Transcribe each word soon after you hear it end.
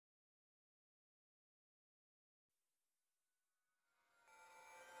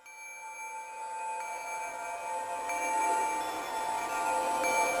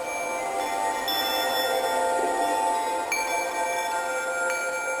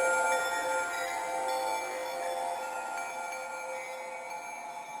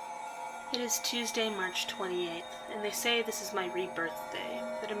It is Tuesday, March 28th, and they say this is my rebirth day,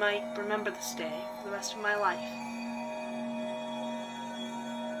 that I might remember this day for the rest of my life.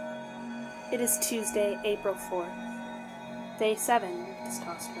 It is Tuesday, April 4th, Day 7 of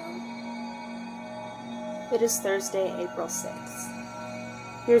testosterone. It is Thursday, April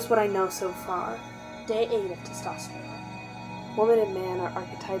 6th. Here's what I know so far. Day 8 of testosterone. Woman and man are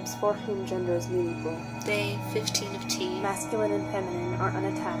archetypes for whom gender is meaningful. Day 15 of T. Masculine and feminine are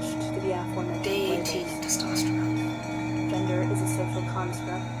unattached to the aforementioned Day 18 of testosterone. Gender is a social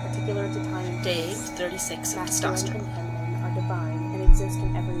construct, particular to time and Day place. 36 of Masculine testosterone. and feminine are divine and exist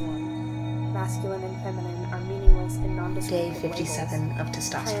in everyone. Masculine and feminine are meaningless and Day nondescriptive 57 labels. of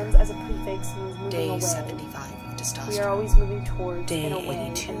testosterone. Trans as a prefix means moving Day away. 75 of testosterone. We are always moving towards Day and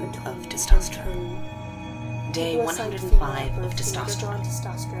away 82 and between of testosterone. and Day People assigned 105 female of birth to undergo testosterone.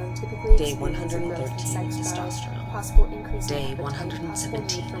 testosterone typically Day experience a growth in 113 sex of drive, testosterone. possible increase in Day appetite, 117 possible need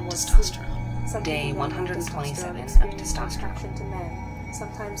for of more testosterone. sleep. Some Day people on 127 of experience testosterone. attraction to men,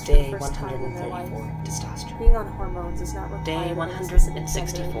 sometimes for Day the first time in their life. 134 of testosterone. Being on hormones is not required. Day in a 164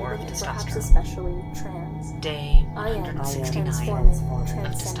 specific gender, of but perhaps testosterone. especially trans. Day I am 169 transforming, of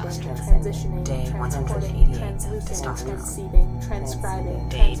transcending, testosterone. transitioning, Day transporting, 188 of translucing, testosterone. transceiving, transcribing,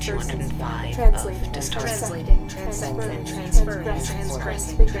 Day transversing, 205 translating, of testosterone. transfixing, transferring,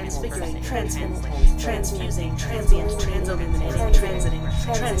 transgressing, transfiguring, transmitting, transfusing, transient, transilluminating, transiting,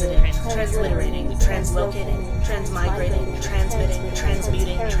 transiting, transliterating, translocating, transmigrating, transmitting,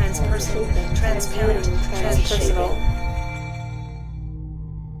 transmuting, transpersing, transparent, transpersonal.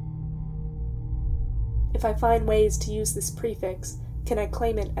 If I find ways to use this prefix, can I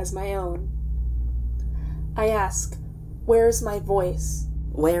claim it as my own? I ask, where is my voice?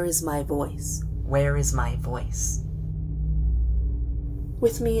 Where is my voice? Where is my voice?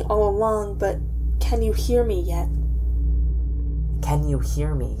 With me all along, but can you hear me yet? Can you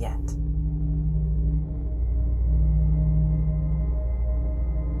hear me yet?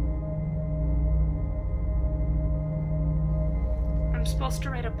 I'm supposed to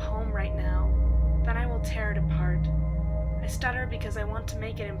write a poem right now. Then I will tear it apart. I stutter because I want to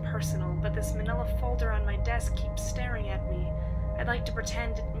make it impersonal, but this manila folder on my desk keeps staring at me. I'd like to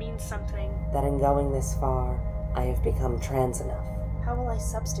pretend it means something. That in going this far, I have become trans enough. How will I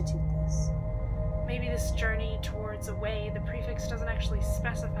substitute this? Maybe this journey towards a way the prefix doesn't actually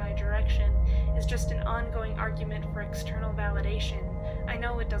specify direction, is just an ongoing argument for external validation. I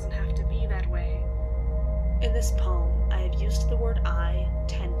know it doesn't have to be that way. In this poem, I have used the word I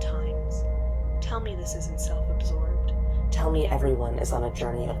 10 times. Tell me this isn't self-absorbed. Tell me everyone is on a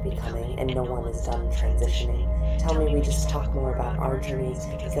journey of becoming and no one is done transitioning. Tell me we just talk more about our journeys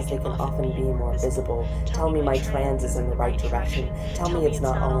because they can often be more visible. Tell me my trans is in the right direction. Tell me it's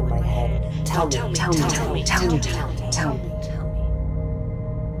not all in my head. Tell me.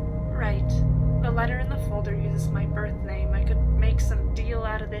 Right. The letter in the folder uses my birth name. I could make some deal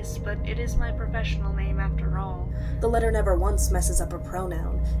out of this, but it is my professional name after all. The letter never once messes up a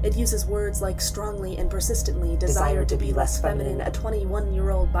pronoun. It uses words like strongly and persistently, desire to be less feminine, a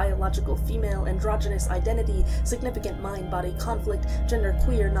 21-year-old biological female, androgynous identity, significant mind-body conflict,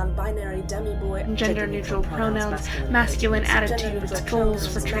 genderqueer, non-binary, demi-boy, gender-neutral pronouns, masculine attitudes, goals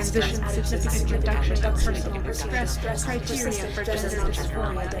for transition, significant reduction of personal distress, criteria for gender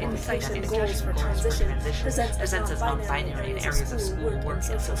dysphoria, insights and goals for transition, presents as non-binary in areas of school, work,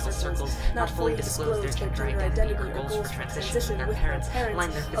 and social circles, not fully disclose their gender identity or goals for transition with their parents,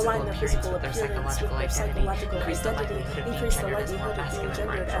 align their physical appearance with their psychological identity, increase the likelihood of being gendered as more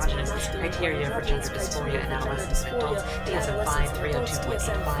masculine, criteria for gender dysphoria in adolescents and adults, DSM-5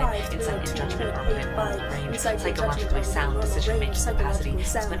 302.85, insight and judgment are within moral range, psychologically sound decision-making capacity,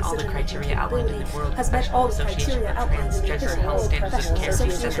 has met all the criteria outlined in the World Professional Association for Transgender Health Standards and Care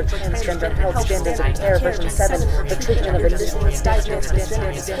Standards for Transgender Health Standards and Care version 7, the treatment of indigenous diagnosed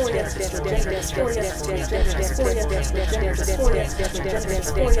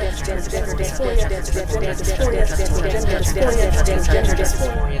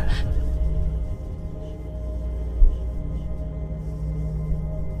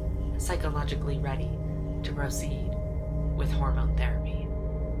psychologically ready to proceed with hormone therapy.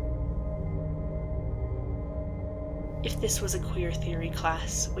 If this was a queer theory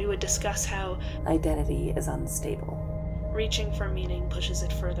class, we would discuss how identity is unstable. Reaching for meaning pushes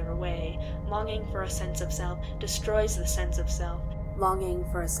it further away. Longing for a sense of self destroys the sense of self. Longing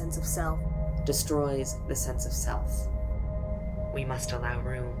for a sense of self destroys the sense of self. We must allow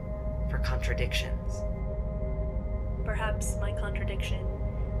room for contradictions. Perhaps my contradiction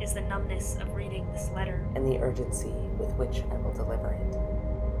is the numbness of reading this letter and the urgency with which I will deliver it.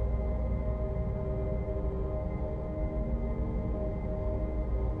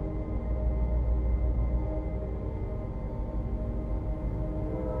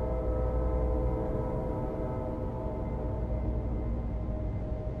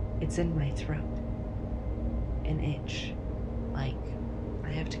 It's in my throat. An itch, like I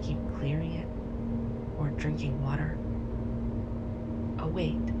have to keep clearing it, or drinking water. A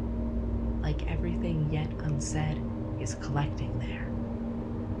weight, like everything yet unsaid is collecting there,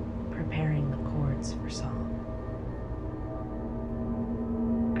 preparing the chords for song.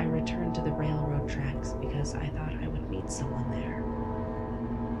 I returned to the railroad tracks because I thought I would meet someone there.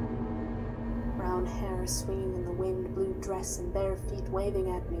 Brown hair swinging in the wind, blue dress and bare feet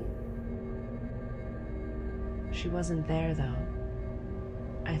waving at me. She wasn't there, though.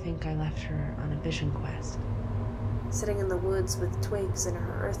 I think I left her on a vision quest. Sitting in the woods with twigs in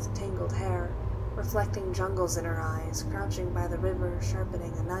her earth-tangled hair, reflecting jungles in her eyes, crouching by the river,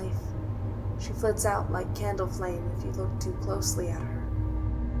 sharpening a knife. She flits out like candle flame if you look too closely at her.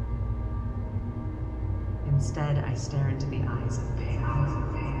 Instead, I stare into the eyes of pain.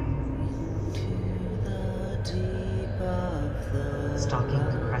 Stalking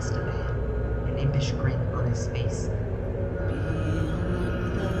the crest of a hill, an impish grin on his face.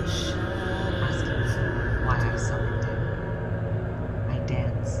 Asking me why I summoned him. I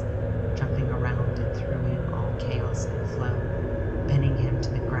dance, jumping around and through it all chaos and flow, pinning him to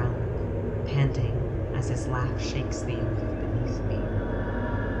the ground, panting as his laugh shakes the earth beneath me.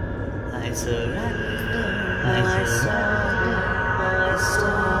 I surrender, I surrender, I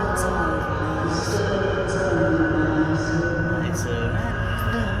surrender, I surrender,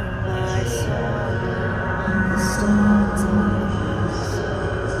 I surrender.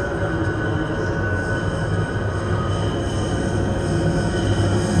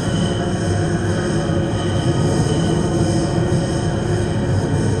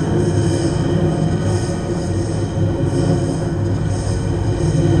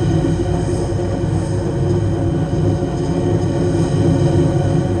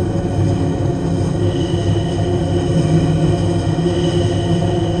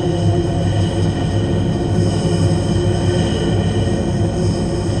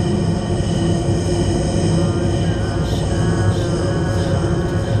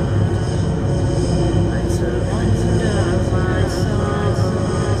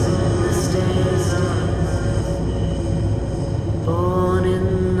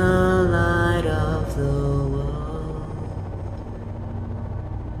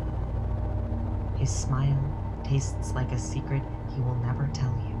 His smile tastes like a secret he will never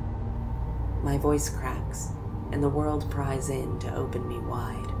tell you. My voice cracks, and the world pries in to open me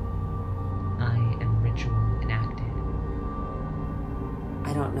wide. I am ritual enacted.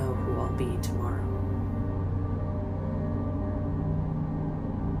 I don't know who I'll be tomorrow.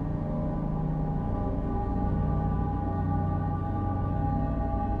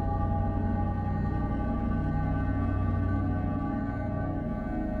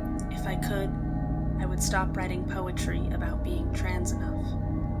 If I could, I would stop writing poetry about being trans enough.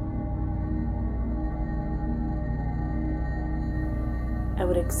 I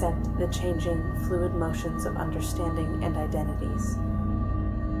would accept the changing, fluid motions of understanding and identities.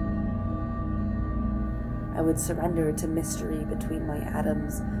 I would surrender to mystery between my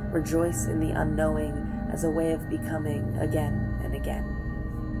atoms, rejoice in the unknowing as a way of becoming again and again.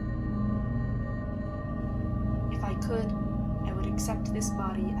 If I could, I would accept this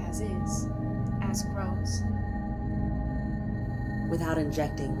body as is, as grows. Without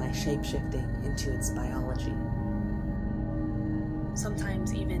injecting my shapeshifting into its biology.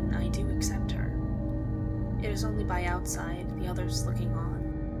 Sometimes even I do accept her. It is only by outside, the others looking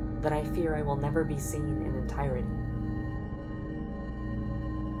on, that I fear I will never be seen in entirety.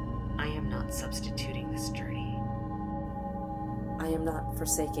 I am not substituting this journey. I am not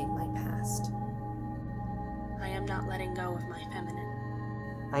forsaking my past. I am not letting go of my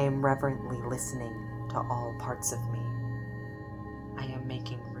feminine. I am reverently listening to all parts of me. I am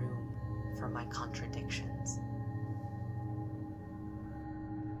making room for my contradictions.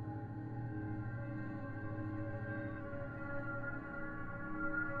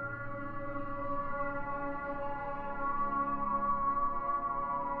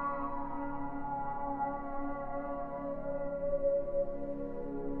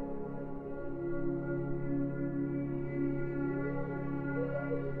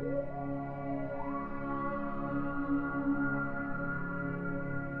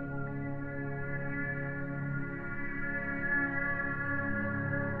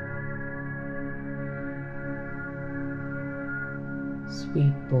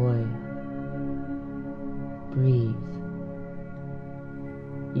 Sweet boy, breathe.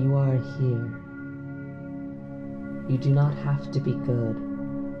 You are here. You do not have to be good.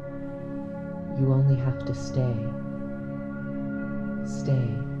 You only have to stay. Stay.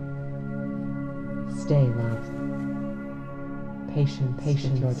 Stay, love.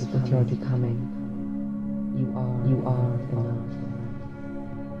 Patient with your becoming. You are enough.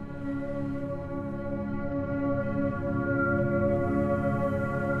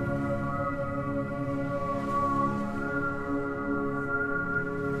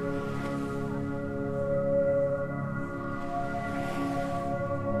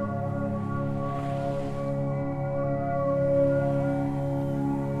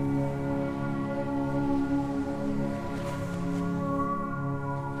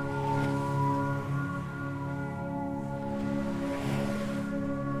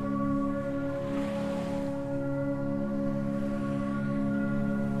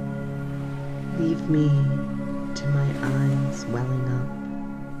 Leave me to my eyes welling up,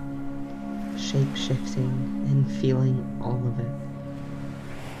 shape-shifting and feeling all of it.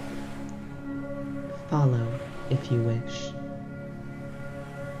 Follow, if you wish.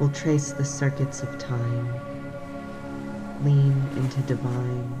 We'll trace the circuits of time, lean into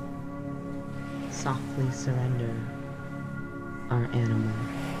divine, softly surrender our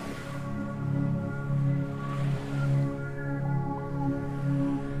animal.